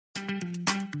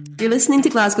You're listening to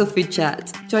Glasgow Food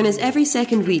Chat. Join us every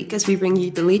second week as we bring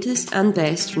you the latest and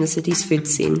best from the city's food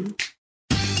scene.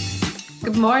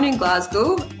 Good morning,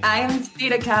 Glasgow. I'm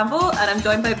Sarah Campbell and I'm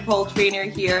joined by Paul Trainer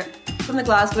here from the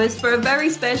Glasgows for a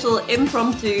very special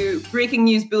impromptu breaking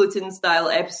news bulletin style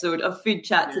episode of Food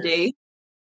Chat today.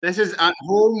 This is at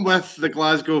home with the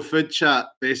Glasgow Food Chat,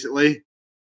 basically.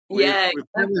 We've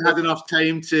probably had enough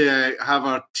time to have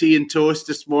our tea and toast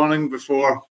this morning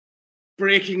before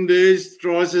breaking news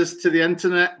draws us to the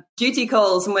internet. Duty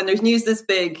calls, and when there's news this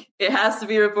big, it has to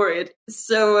be reported.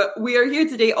 So we are here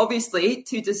today, obviously,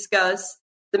 to discuss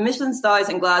the Michelin stars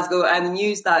in Glasgow and the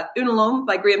news that Unalome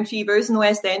by Graham Cheevers in the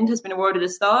West End has been awarded a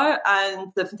star,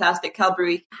 and the fantastic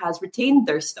Calbury has retained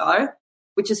their star,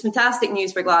 which is fantastic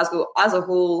news for Glasgow as a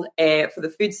whole, for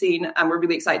the food scene, and we're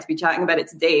really excited to be chatting about it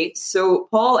today. So,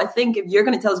 Paul, I think if you're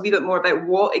going to tell us a wee bit more about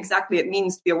what exactly it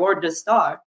means to be awarded a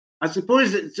star. I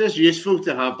suppose it's just useful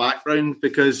to have background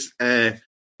because it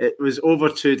was over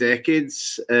 2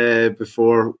 decades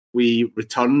before we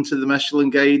returned to the Michelin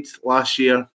Guide last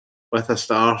year with a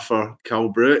star for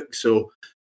Calbrook. So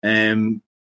in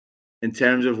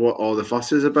terms of what all the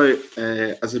fuss is about,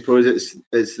 I suppose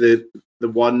it's the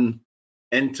one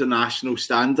international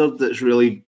standard that's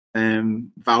really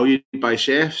valued by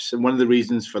chefs. And one of the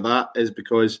reasons for that is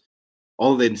because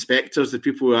all the inspectors, the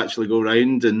people who actually go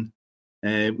around and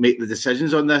make the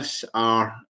decisions on this,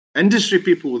 are industry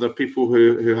people. They're people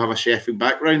who have a chefing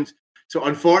background. So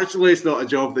unfortunately, it's not a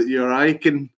job that you or I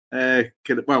can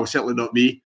well, certainly not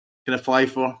me, can apply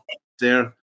for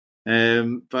there.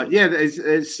 But yeah,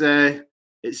 it's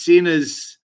seen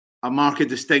as a mark of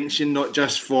distinction, not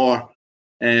just for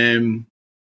the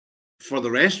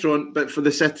restaurant, but for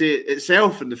the city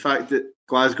itself, and the fact that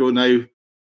Glasgow now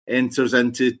enters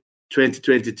into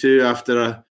 2022 after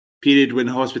a period when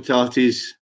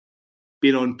hospitality's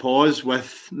been on pause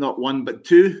with not one but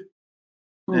 2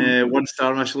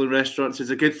 one-star Michelin restaurants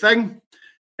is a good thing.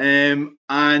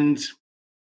 And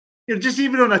just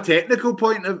even on a technical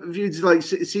point of view, like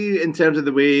see in terms of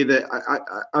the way that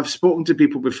I've spoken to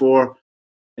people before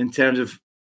in terms of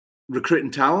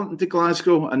recruiting talent into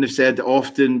Glasgow, and they've said that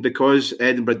often because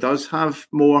Edinburgh does have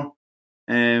more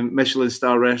Michelin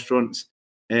star restaurants,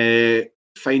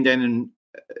 finding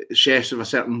chefs of a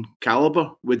certain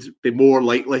calibre would be more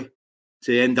likely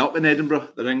to end up in Edinburgh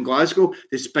than in Glasgow,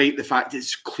 despite the fact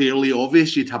it's clearly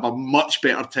obvious you'd have a much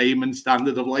better time and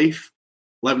standard of life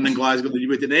living in Glasgow than you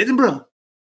would in Edinburgh.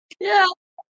 Yeah,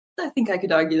 I think I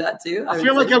could argue that too. I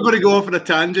feel like I'm going to go off on a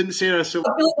tangent, Sarah. So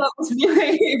I feel like that was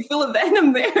really full of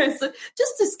venom there. So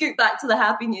just to scoot back to the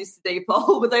happy news today,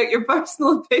 Paul, without your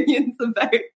personal opinions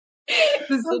about I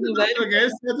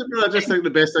just think the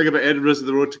best thing about Edinburgh is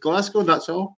the road to Glasgow, that's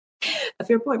all. A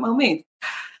fair point, well made.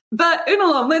 But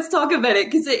Unalome, let's talk about it,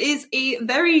 because it is a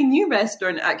very new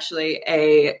restaurant, actually,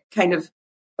 kind of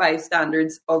by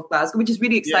standards of Glasgow, which is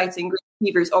really exciting. Yeah. Graham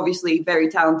Cheevers, obviously very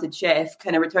talented chef,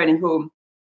 kind of returning home.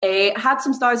 Had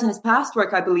some stars in his past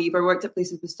work, I believe, or worked at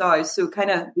places with stars, so kind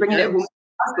of bringing it home to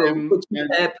Glasgow, which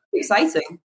is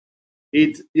exciting.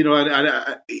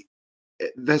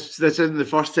 This isn't the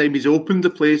first time he's opened a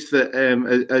place that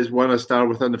has won a star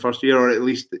within the first year, or at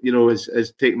least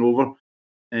has taken over.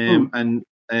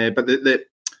 But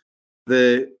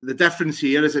the difference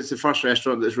here is it's the first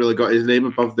restaurant that's really got his name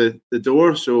above the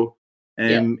door. So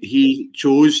he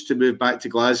chose to move back to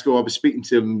Glasgow. I was speaking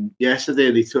to him yesterday,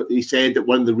 and he said that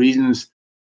one of the reasons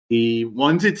he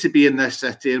wanted to be in this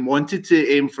city and wanted to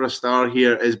aim for a star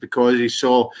here is because he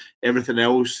saw everything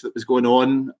else that was going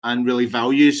on and really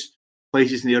values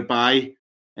places nearby,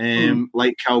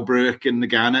 like Calbrook and the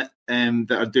Gannet,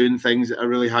 that are doing things at a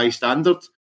really high standard.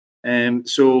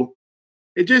 So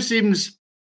it just seems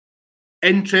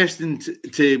interesting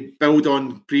to build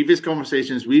on previous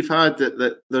conversations we've had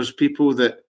that there's people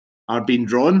that are being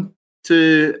drawn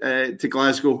to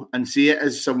Glasgow and see it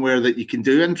as somewhere that you can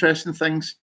do interesting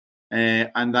things.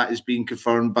 And that is being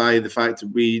confirmed by the fact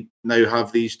that we now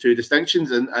have these 2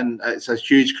 distinctions. And it's a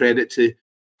huge credit to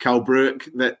Calbrook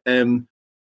that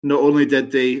not only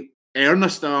did they earn a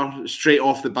star straight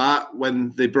off the bat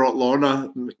when they brought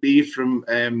Lorna McNee from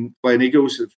Glen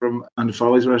Eagles from Andy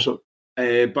Farley's restaurant,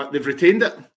 but they've retained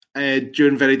it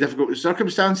during very difficult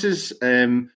circumstances.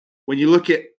 When you look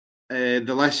at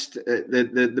the list,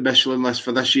 the Michelin list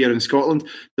for this year in Scotland,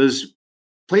 there's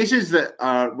places that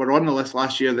were on the list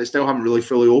last year that still haven't really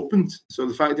fully opened. So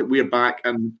the fact that we're back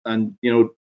and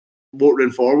motoring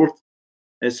forward,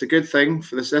 it's a good thing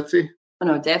for the city. Oh,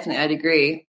 no, definitely, I'd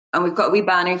agree. And we've got a wee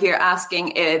banner here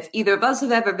asking if either of us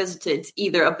have ever visited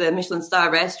either of the Michelin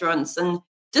star restaurants. And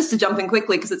just to jump in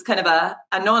quickly, because it's kind of a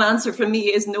non-answer from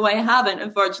me, is no, I haven't,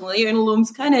 unfortunately.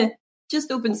 Unalome's kind of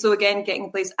just opened, so again, getting a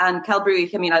place. And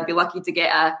Calbruick, I mean, I'd be lucky to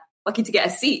get a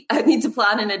seat. I need to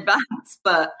plan in advance.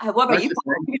 But what about you?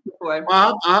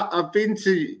 Well, I've been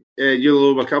to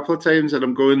Ullalome a couple of times, and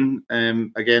I'm going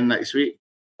again next week.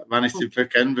 I managed to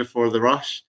book in before the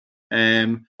rush.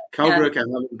 Calbruick, I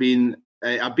haven't been.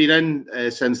 I've been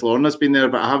in since Lorna's been there,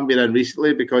 but I haven't been in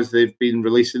recently because they've been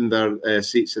releasing their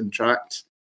seats and tracks,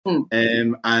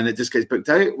 and it just gets booked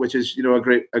out, which is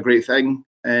a great thing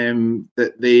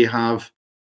that they have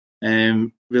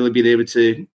really been able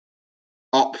to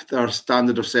up their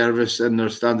standard of service and their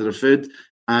standard of food,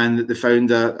 and they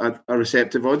found a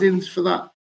receptive audience for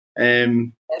that.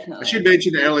 I should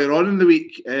mention that earlier on in the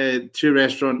week, 2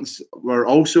 restaurants were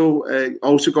also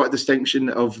got a distinction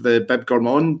of the Bib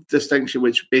Gourmand distinction,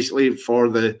 which basically for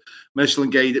the Michelin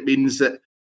Guide it means that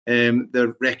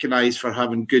they're recognised for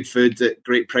having good food at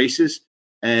great prices,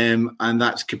 and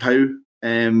that's Kapow,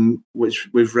 which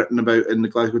we've written about in the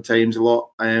Glasgow Times a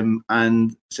lot,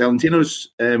 and Celentino's,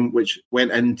 which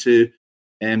went into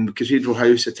Cathedral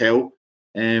House Hotel,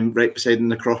 right beside the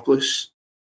Necropolis,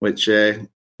 which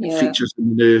features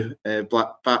in the new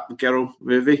Black Batgirl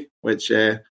movie, which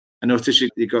I noticed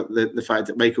you got the fact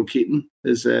that Michael Keaton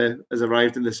has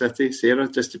arrived in the city. Sarah,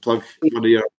 just to plug one of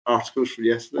your articles from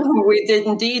yesterday. We did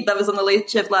indeed. That was on the late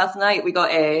shift last night.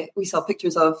 We saw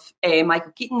pictures of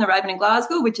Michael Keaton arriving in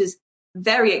Glasgow, which is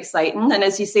very exciting. And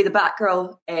as you say, the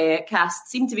Batgirl cast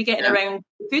seem to be getting around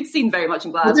the food scene very much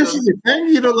in Glasgow. Well, this is the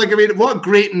thing, what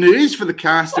great news for the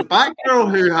cast of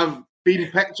Batgirl, who have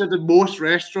been pictured in most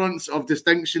restaurants of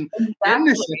distinction in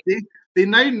the city. They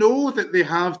now know that they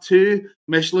have 2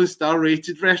 Michelin star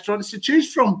rated restaurants to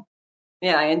choose from.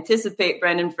 Yeah, I anticipate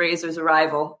Brendan Fraser's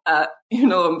arrival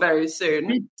very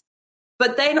soon.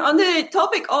 But then on the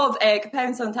topic of Kapow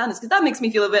and Celentano's, because that makes me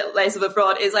feel a bit less of a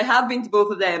fraud, is I have been to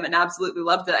both of them and absolutely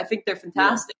loved it. I think they're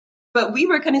fantastic. Yeah. But we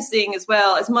were kind of saying as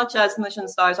well, as much as the Michelin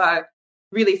stars are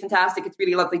really fantastic, it's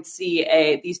really lovely to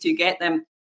see these 2 get them.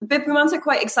 Bib Gourmands are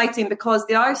quite exciting because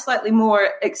they are slightly more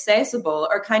accessible,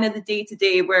 or kind of the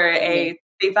day-to-day where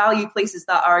they value places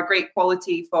that are great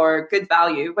quality for good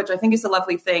value, which I think is a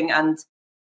lovely thing, and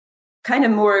kind of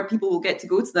more people will get to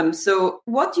go to them. So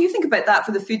what do you think about that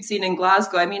for the food scene in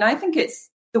Glasgow? I mean, I think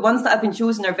it's the ones that have been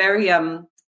chosen are very,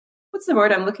 what's the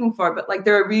word I'm looking for? But like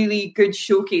they're a really good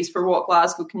showcase for what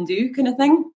Glasgow can do kind of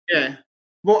thing. Yeah.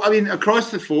 Well, I mean, across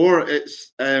the 4,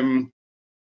 it's...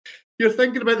 You're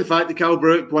thinking about the fact that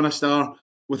Calbruick won a star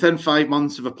within 5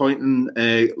 months of appointing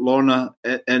Lorna,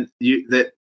 and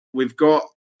that we've got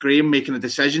Graham making a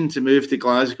decision to move to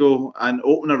Glasgow and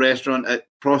open a restaurant at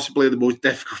possibly the most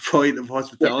difficult point of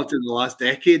hospitality in the last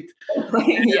decade.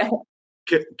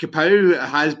 Kapow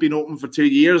has been open for 2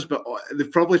 years, but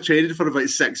they've probably traded for about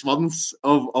 6 months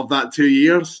of that 2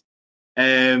 years.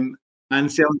 And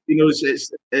Celentino's,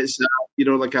 it's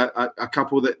like a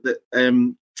couple that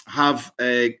have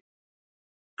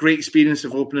great experience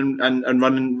of opening and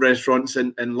running restaurants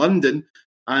in London,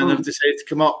 and have decided to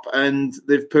come up, and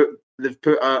they've put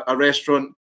a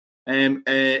restaurant in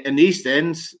the East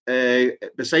End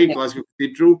beside Glasgow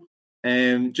Cathedral,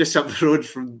 just up the road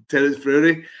from Terrace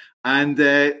Brewery, and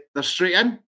they're straight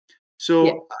in.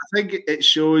 So I think it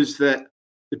shows that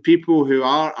the people who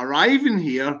are arriving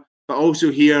here, but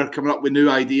also here coming up with new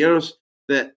ideas,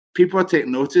 that people are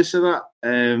taking notice of that,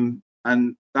 and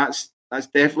that's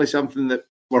definitely something that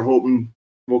we're hoping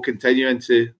will continue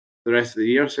into the rest of the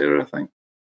year, Sarah, I think.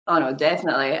 Oh, no,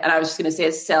 definitely. And I was just going to say,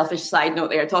 as a selfish side note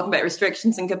there, talking about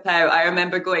restrictions in Kapow, I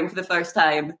remember going for the first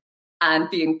time and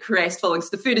being crestfallen.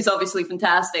 So the food is obviously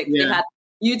fantastic. Yeah. They had a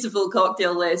beautiful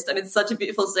cocktail list, and it's such a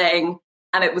beautiful setting.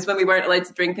 And it was when we weren't allowed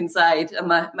to drink inside, and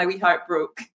my wee heart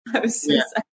broke. I was so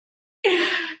sad.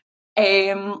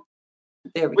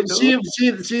 There we go. See,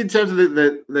 in terms of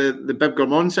the Bib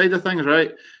Gourmand side of things,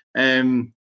 right?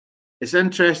 It's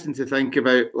interesting to think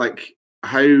about like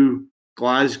how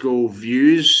Glasgow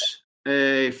views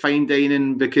fine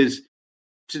dining, because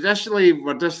traditionally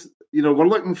we're just we're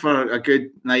looking for a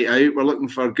good night out, we're looking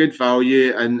for good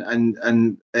value,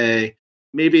 and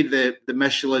maybe the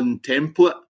Michelin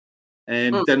template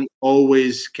didn't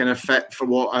always kind of fit for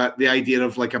what the idea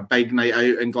of like a big night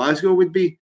out in Glasgow would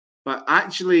be. But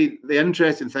actually, the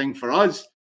interesting thing for us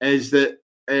is that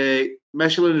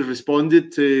Michelin has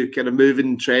responded to kind of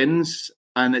moving trends,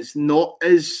 and it's not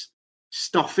as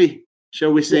stuffy,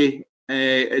 shall we say,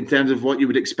 in terms of what you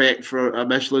would expect for a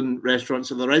Michelin restaurant.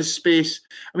 So there is space.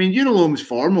 I mean, Unalome's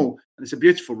formal, and it's a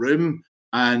beautiful room,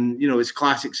 and it's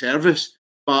classic service,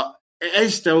 but it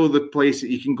is still the place that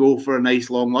you can go for a nice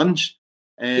long lunch.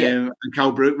 And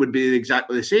Calbruick would be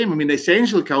exactly the same. I mean,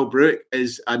 essentially, Calbruick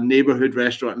is a neighbourhood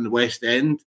restaurant in the West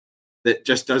End, that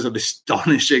just does an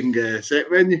astonishing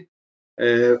set menu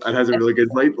and has a really good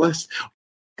wine list.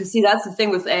 Because see, that's the thing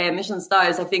with Michelin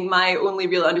stars. I think my only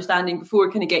real understanding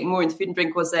before kind of getting more into food and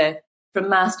drink was from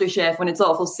MasterChef, when it's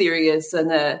awful serious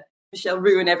and Michelle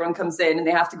Roux and everyone comes in and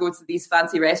they have to go to these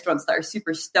fancy restaurants that are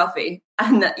super stuffy.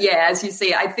 And yeah, as you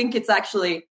say, I think it's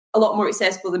actually a lot more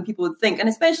accessible than people would think. And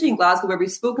especially in Glasgow, where we've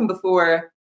spoken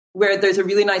before, where there's a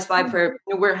really nice vibe for,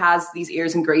 where it has these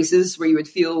airs and graces where you would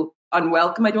feel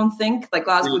unwelcome, I don't think. Like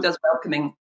Glasgow does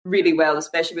welcoming really well,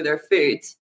 especially with their food.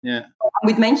 Yeah.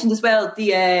 We've mentioned as well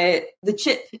the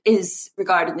chip is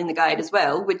regarded in the guide as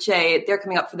well, which they're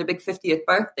coming up for their big 50th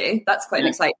birthday. That's quite an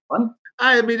exciting one.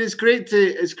 I mean, it's great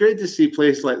to see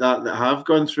places like that have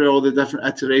gone through all the different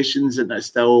iterations and it's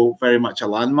still very much a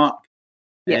landmark.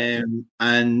 Yeah.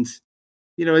 And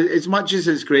as much as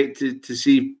it's great to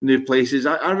see new places,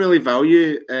 I really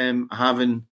value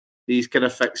having these kind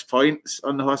of fixed points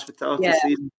on the hospitality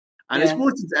scene. And it's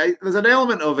more, there's an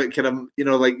element of it kind of,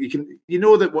 like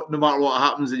that no matter what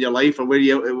happens in your life or where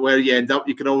you end up,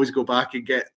 you can always go back and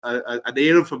get an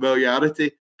air of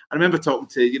familiarity. I remember talking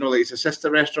to, like it's a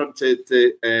sister restaurant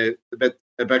to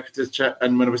Ubiquitous Chip,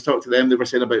 and when I was talking to them, they were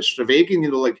saying about Stravaigin,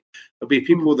 like there'll be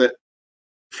people that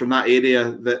from that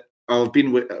area that have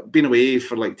been away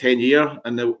for like 10 years,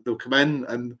 and they'll come in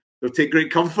and they'll take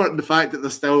great comfort in the fact that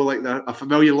there's still like a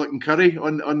familiar looking curry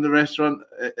on the restaurant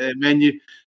menu.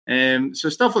 So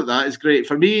stuff like that is great.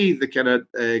 For me, the kind of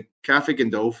Cafe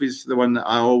Gandolfi is the one that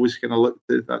I always kind of look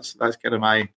to. That's kind of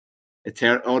my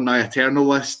eternal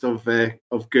list of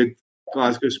good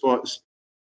Glasgow spots.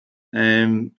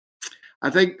 I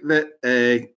think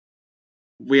that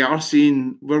we are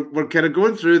seeing we're kind of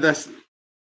going through this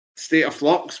state of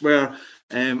flux where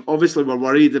obviously we're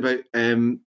worried about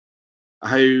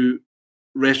how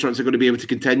restaurants are going to be able to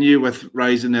continue with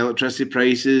rising electricity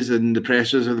prices and the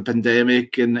pressures of the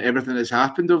pandemic and everything that's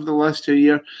happened over the last 2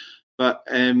 years. But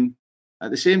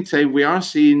at the same time, we are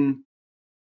seeing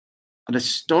an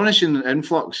astonishing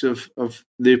influx of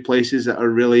new places that are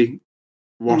really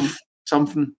worth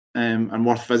something and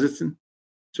worth visiting.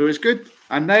 So it's good.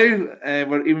 And now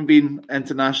we're even being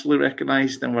internationally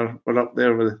recognised, and we're up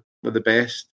there with the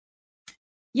best.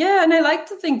 Yeah, and I like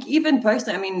to think, even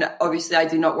personally, I mean, obviously I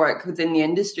do not work within the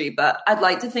industry, but I'd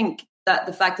like to think that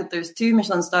the fact that there's 2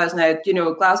 Michelin stars now,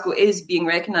 Glasgow is being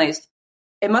recognised,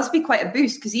 it must be quite a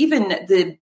boost, because even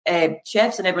the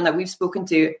chefs and everyone that we've spoken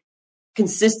to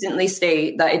consistently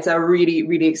state that it's a really,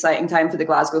 really exciting time for the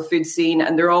Glasgow food scene,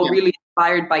 and they're all really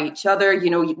inspired by each other.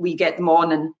 We get them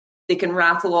on and they can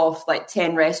rattle off like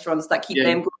 10 restaurants that keep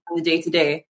them going on the day to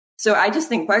day. So I just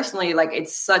think personally, like,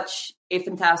 it's such a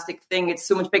fantastic thing. It's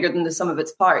so much bigger than the sum of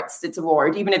its parts, its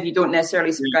award. Even if you don't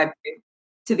necessarily subscribe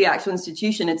to the actual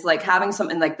institution, it's like having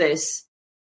something like this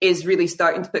is really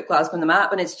starting to put Glasgow on the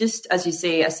map. And it's just, as you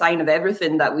say, a sign of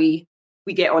everything that we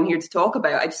get on here to talk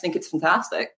about. I just think it's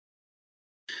fantastic.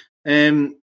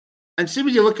 And see,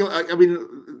 when you look at, I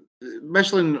mean,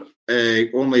 Michelin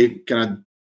only kind of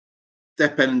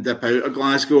dip in and dip out of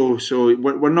Glasgow, so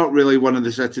we're not really one of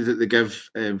the cities that they give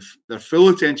their full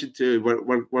attention to.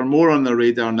 We're more on their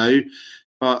radar now,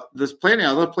 but there's plenty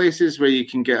of other places where you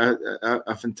can get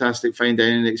a fantastic fine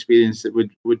dining experience that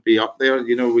would be up there.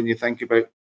 When you think about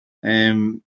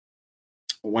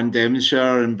One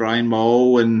Devonshire and Brian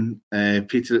Mall and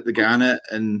Peter at the Gannet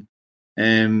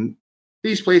and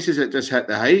these places that just hit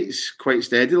the heights quite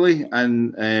steadily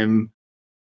and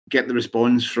get the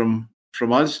response from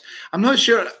us. I'm not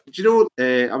sure.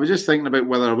 I was just thinking about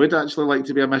whether I would actually like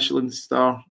to be a Michelin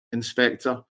star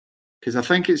inspector, because I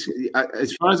think it's,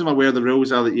 as far as I'm aware, the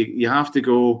rules are that you have to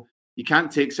go. You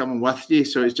can't take someone with you,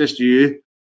 so it's just you,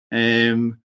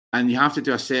 and you have to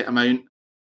do a set amount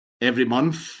every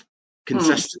month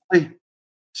consistently.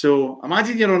 So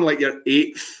imagine you're on like your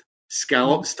 8th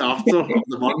scallop starter of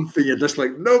the month, and you're just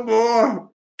like, no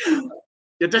more.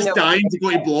 You're just dying to go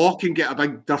to block and get a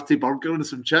big dirty burger and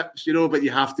some chips, but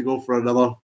you have to go for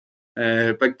another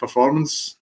big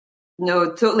performance.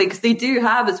 No, totally, because they do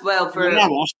have as well for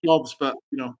worse jobs, but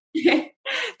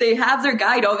they have their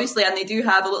guide obviously, and they do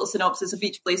have a little synopsis of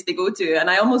each place they go to. And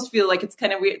I almost feel like it's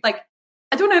kind of weird. Like,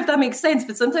 I don't know if that makes sense,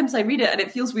 but sometimes I read it and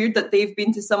it feels weird that they've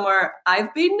been to somewhere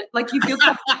I've been. Like, you feel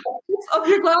of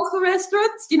your Glasgow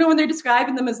restaurants, when they're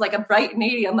describing them as like a bright and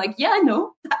airy. I'm like, yeah, I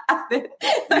know.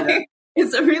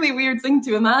 It's a really weird thing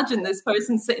to imagine this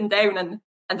person sitting down and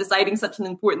deciding such an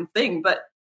important thing. But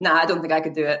I don't think I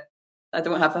could do it. I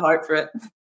don't have the heart for it.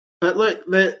 But look,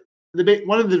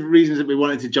 one of the reasons that we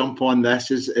wanted to jump on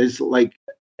this is like,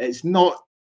 it's not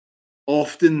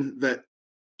often that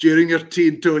during your tea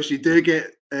and toast you do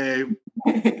get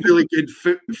really good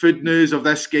food news of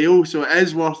this scale. So it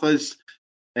is worth us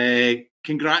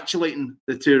congratulating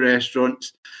the two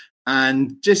restaurants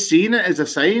and just seeing it as a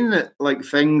sign that like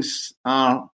things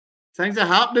are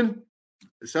happening.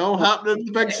 It's all happening in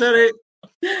the big city.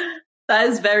 That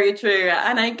is very true.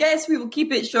 And I guess we will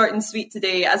keep it short and sweet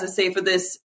today, as I say, for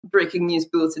this breaking news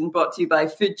bulletin brought to you by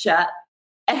Food Chat.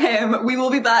 We will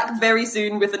be back very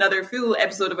soon with another full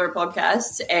episode of our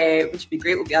podcast, which would be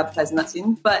great. We'll be advertising that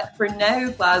soon. But for now,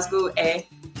 Glasgow,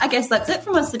 I guess that's it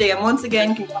from us today. And once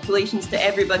again, congratulations to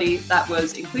everybody that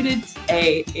was included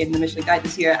in the Michelin Guide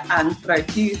this year, and for our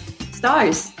 2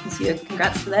 stars this year.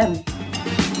 Congrats to them.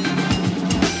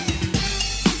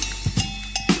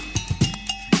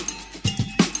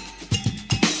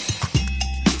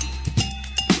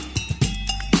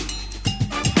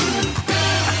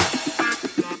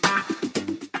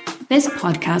 This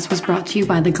podcast was brought to you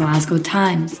by the Glasgow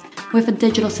Times. With a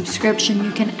digital subscription,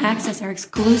 you can access our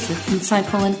exclusive,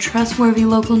 insightful and trustworthy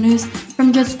local news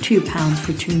from just £2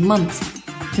 for 2 months.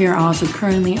 We are also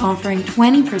currently offering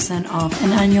 20% off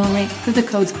an annual rate with the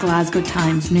codes Glasgow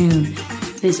Times Noon.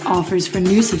 This offer is for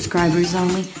new subscribers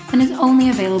only and is only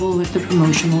available with the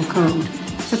promotional code.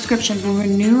 Subscriptions will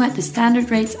renew at the standard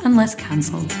rates unless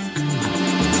cancelled.